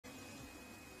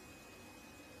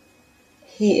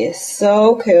He is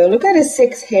so cool. Look at his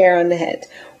 6 hair on the head.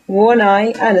 1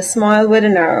 eye and a smile with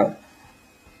an arrow.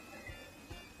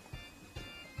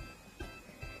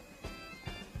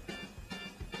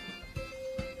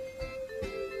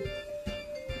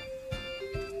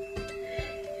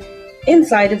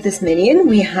 Inside of this Minion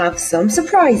we have some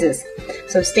surprises,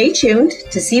 so stay tuned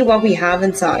to see what we have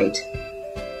inside.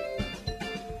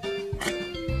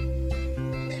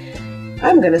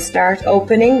 I'm going to start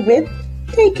opening with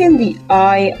taking the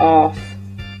eye off.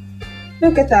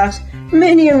 Look at that,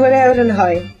 Minion without an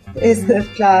eye. Isn't it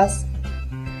class?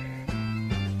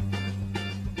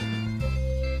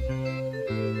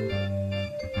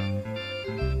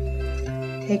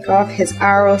 Take off his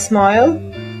arrow smile.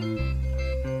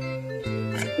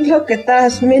 Look at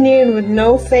that, Minion with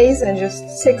no face and just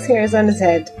 6 hairs on his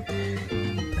head.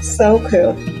 So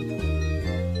cool.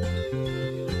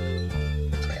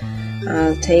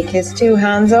 I'll take his 2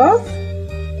 hands off.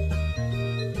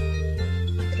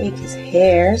 Take his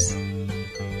hairs.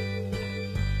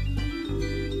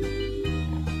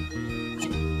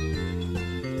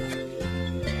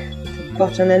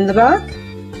 Put him in the back.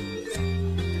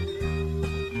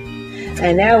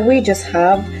 And now we just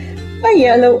have a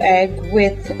yellow egg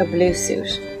with a blue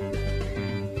suit.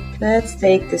 Let's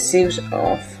take the suit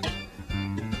off.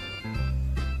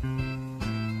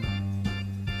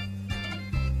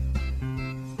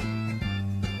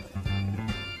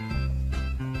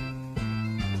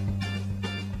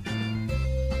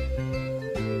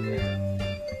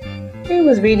 It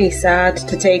was really sad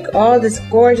to take all this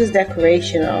gorgeous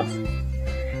decoration off.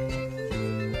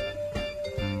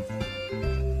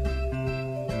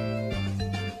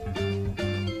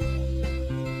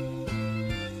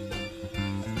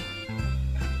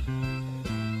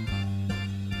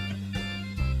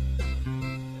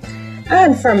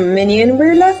 And from Minion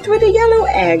we're left with a yellow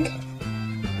egg.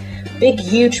 Big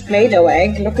huge Play-Doh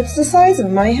egg, look, it's the size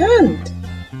of my hand.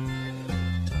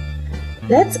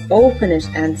 Let's open it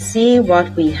and see what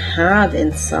we have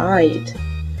inside.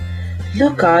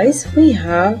 Look guys, we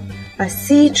have a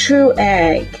see-through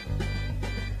egg.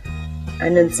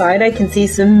 And inside I can see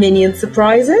some Minion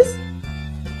surprises.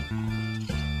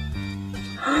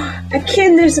 A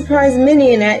Kinder Surprise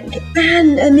Minion egg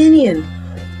and a Minion.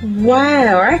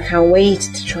 Wow, I can't wait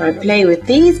to try and play with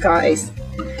these guys.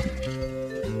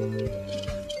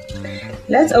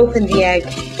 Let's open the egg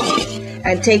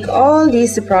and take all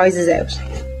these surprises out.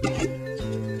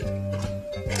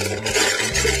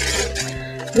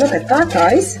 Look at that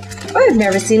guys, I've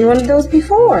never seen one of those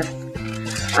before.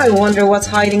 I wonder what's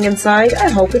hiding inside. I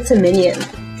hope it's a Minion.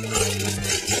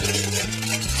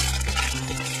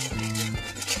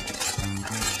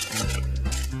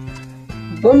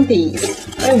 Bumpies.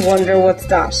 I wonder what's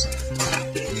that.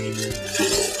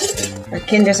 A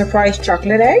Kinder Surprise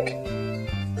chocolate egg.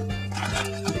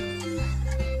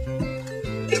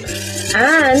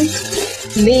 And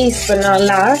least but not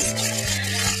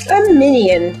last, a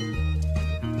Minion.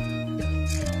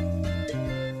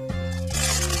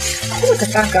 Look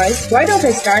at that guys, why don't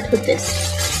I start with this?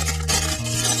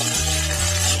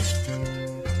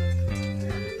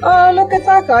 Oh, look at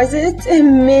that guys, it's a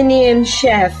Minion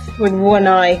chef with 1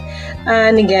 eye.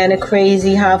 And again a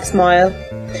crazy half smile.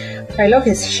 I look,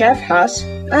 his chef hat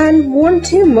and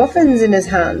 2 muffins in his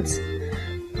hands.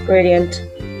 Brilliant.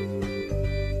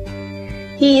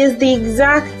 He is the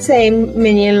exact same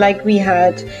Minion like we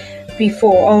had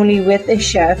before, only with a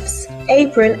chef's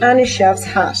apron and a chef's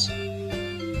hat.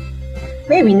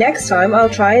 Maybe next time I'll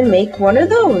try and make one of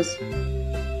those.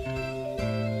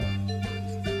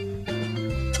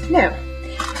 Now,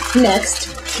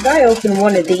 next, should I open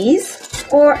one of these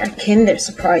or a Kinder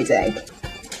Surprise egg?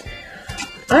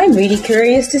 I'm really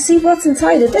curious to see what's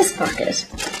inside of this packet.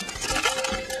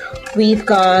 We've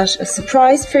got a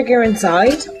surprise figure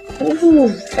inside. Ooh,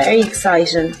 very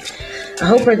exciting. I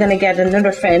hope we're going to get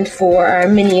another friend for our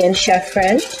Minion chef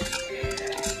friend.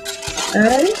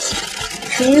 And it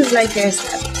feels like there's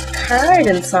a card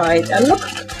inside. And look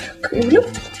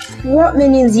what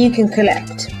Minions you can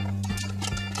collect.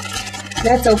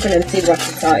 Let's open and see what's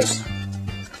inside.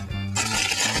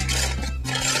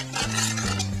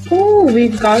 Oh,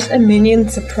 we've got a Minion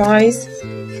surprise.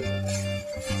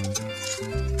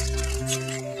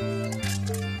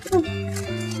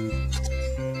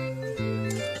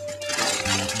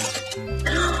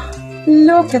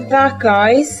 Look at that,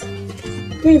 guys.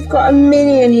 We've got a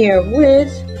Minion here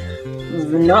with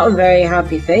not a very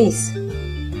happy face.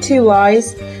 2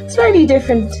 eyes, slightly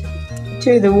different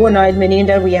to the 1-eyed Minion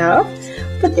that we have,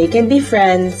 but they can be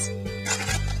friends.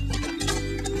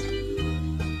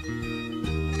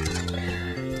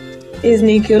 Isn't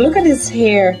he cool? Look at his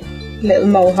hair, little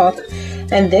mohawk.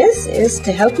 and this is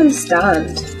to help him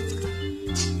stand.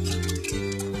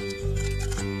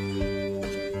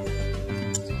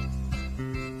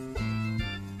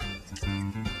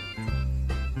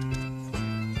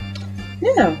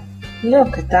 Now,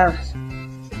 look at that.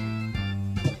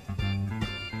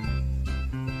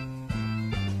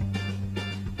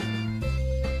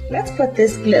 Let's put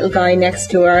this little guy next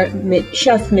to our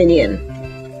chef Minion.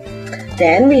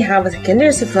 Then we have a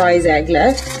Kinder Surprise egg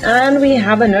left, and we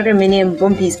have another Minion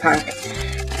Bumpies pack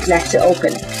left to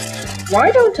open.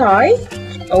 Why don't I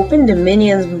open the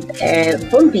Minions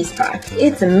Bumpies pack?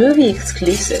 It's a movie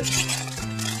exclusive.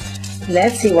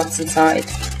 Let's see what's inside.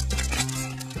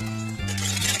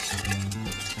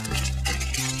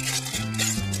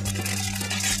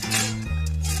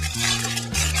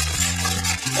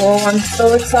 Oh, I'm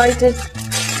so excited.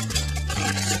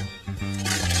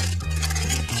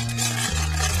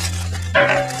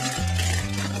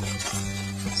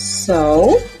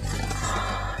 So,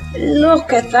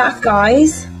 look at that,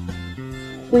 guys.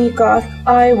 We got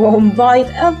I Won't Bite,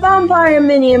 a vampire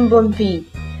Minion Bumpies.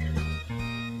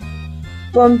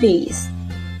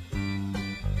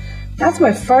 That's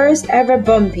my first ever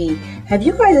Bumpy. Have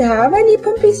you guys have any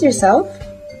Bumpies yourself?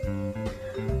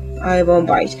 I Won't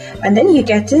Bite. And then you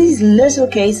get this little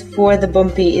case for the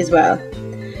Bumpy as well.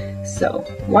 So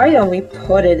why don't we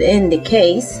put it in the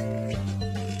case?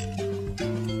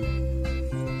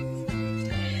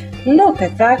 Look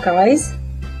at that, guys.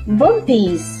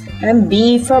 Bumpies, and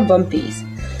B for Bumpies.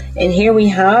 And here we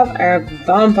have our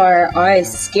vampire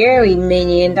eyes scary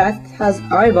Minion that has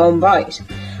I Won't Bite.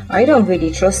 I don't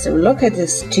really trust him. Look at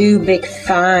his two big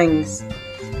fangs.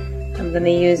 I'm going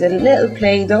to use a little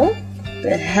Play-Dough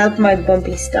to help my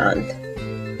Bumpy stand.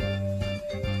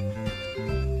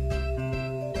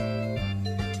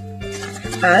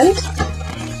 And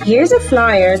here's a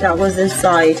flyer that was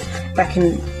inside that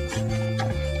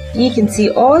you can see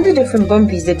all the different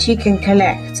Bumpies that you can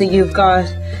collect. So you've got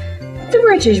the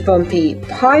British Bumpy,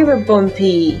 Pirate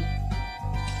Bumpy,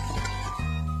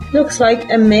 looks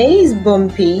like a Maze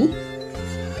Bumpy,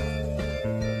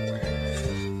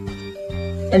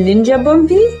 a Ninja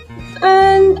Bumpy,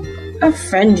 and a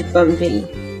French Bumpy.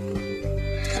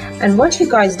 And what you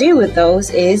guys do with those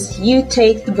is you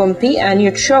take the Bumpy and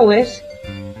you throw it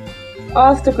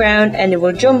off the ground and it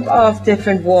will jump off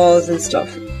different walls and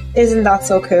stuff. Isn't that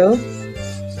so cool?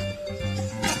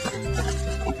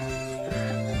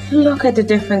 Look at the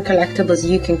different collectibles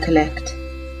you can collect.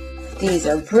 These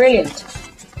are brilliant.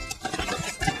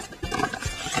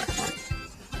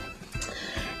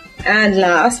 And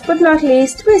last but not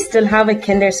least, we still have a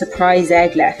Kinder Surprise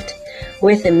egg left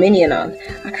with a Minion on.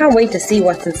 I can't wait to see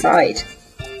what's inside.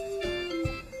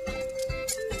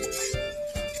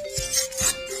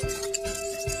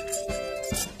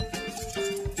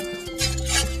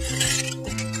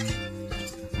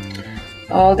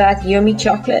 All that yummy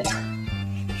chocolate.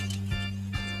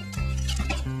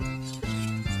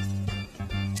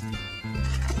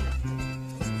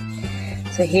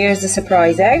 So here's the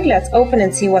surprise egg. Let's open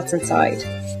and see what's inside.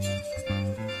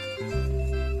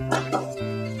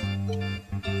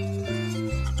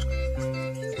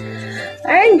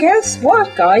 And guess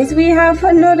what, guys? We have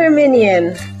another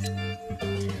Minion.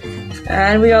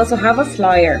 And we also have a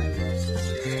flyer.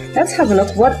 Let's have a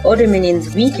look what other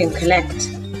Minions we can collect.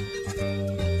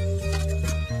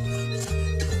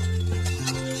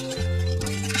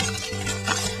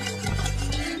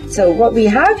 So what we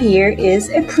have here is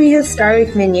a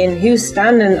prehistoric Minion who's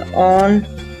standing on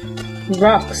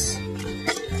rocks.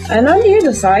 And on the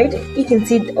other side, you can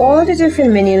see all the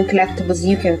different Minion collectibles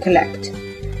you can collect.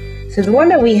 So the one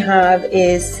that we have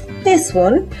is this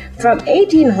one from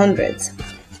 1800s.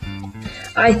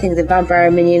 I think the vampire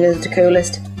Minion is the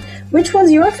coolest. Which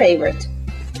one's your favorite?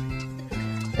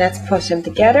 Let's put them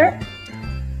together.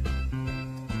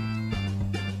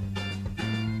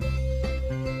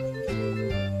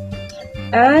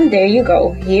 And there you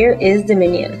go, here is the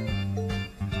Minion.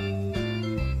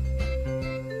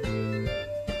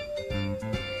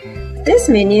 This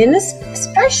Minion is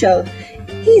special.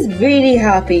 He's really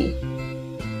happy.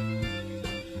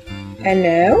 And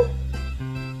now,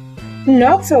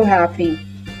 not so happy.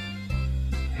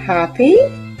 Happy?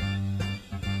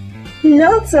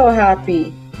 Not so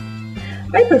happy.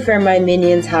 I prefer my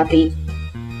Minions happy.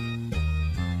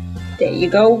 There you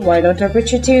go, why don't I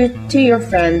put you to your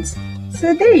friends?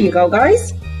 So there you go,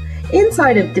 guys.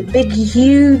 Inside of the big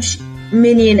huge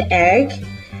Minion egg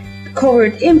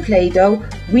covered in Play-Doh,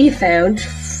 we found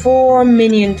 4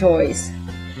 Minion toys.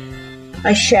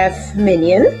 A chef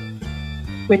Minion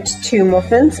with 2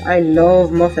 muffins. I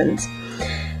love muffins.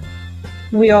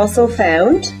 We also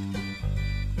found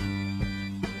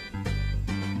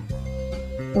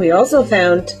We also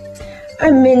found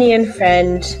a Minion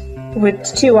friend with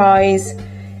 2 eyes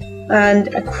and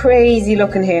a crazy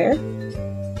looking hair.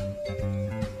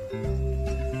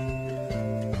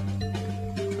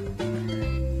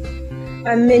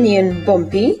 A Minion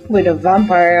Bumpy with a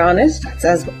vampire on it that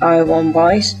says I won't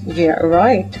bite. Yeah,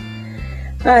 right.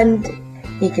 And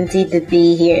you can see the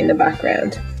bee here in the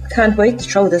background. Can't wait to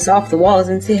throw this off the walls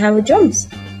and see how it jumps.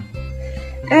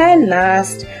 And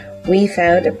last, we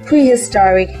found a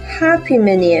prehistoric happy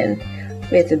Minion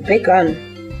with a big gun.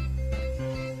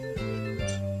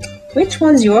 Which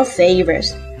one's your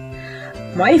favourite?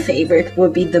 My favourite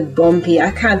would be the Bumpy.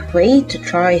 I can't wait to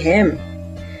try him,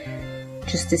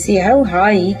 just to see how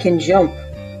high he can jump.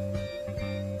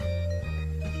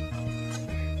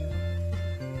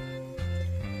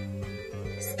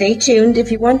 Stay tuned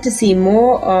if you want to see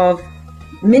more of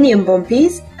Minion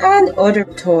Bumpies and other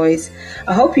toys.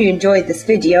 I hope you enjoyed this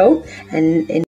video, and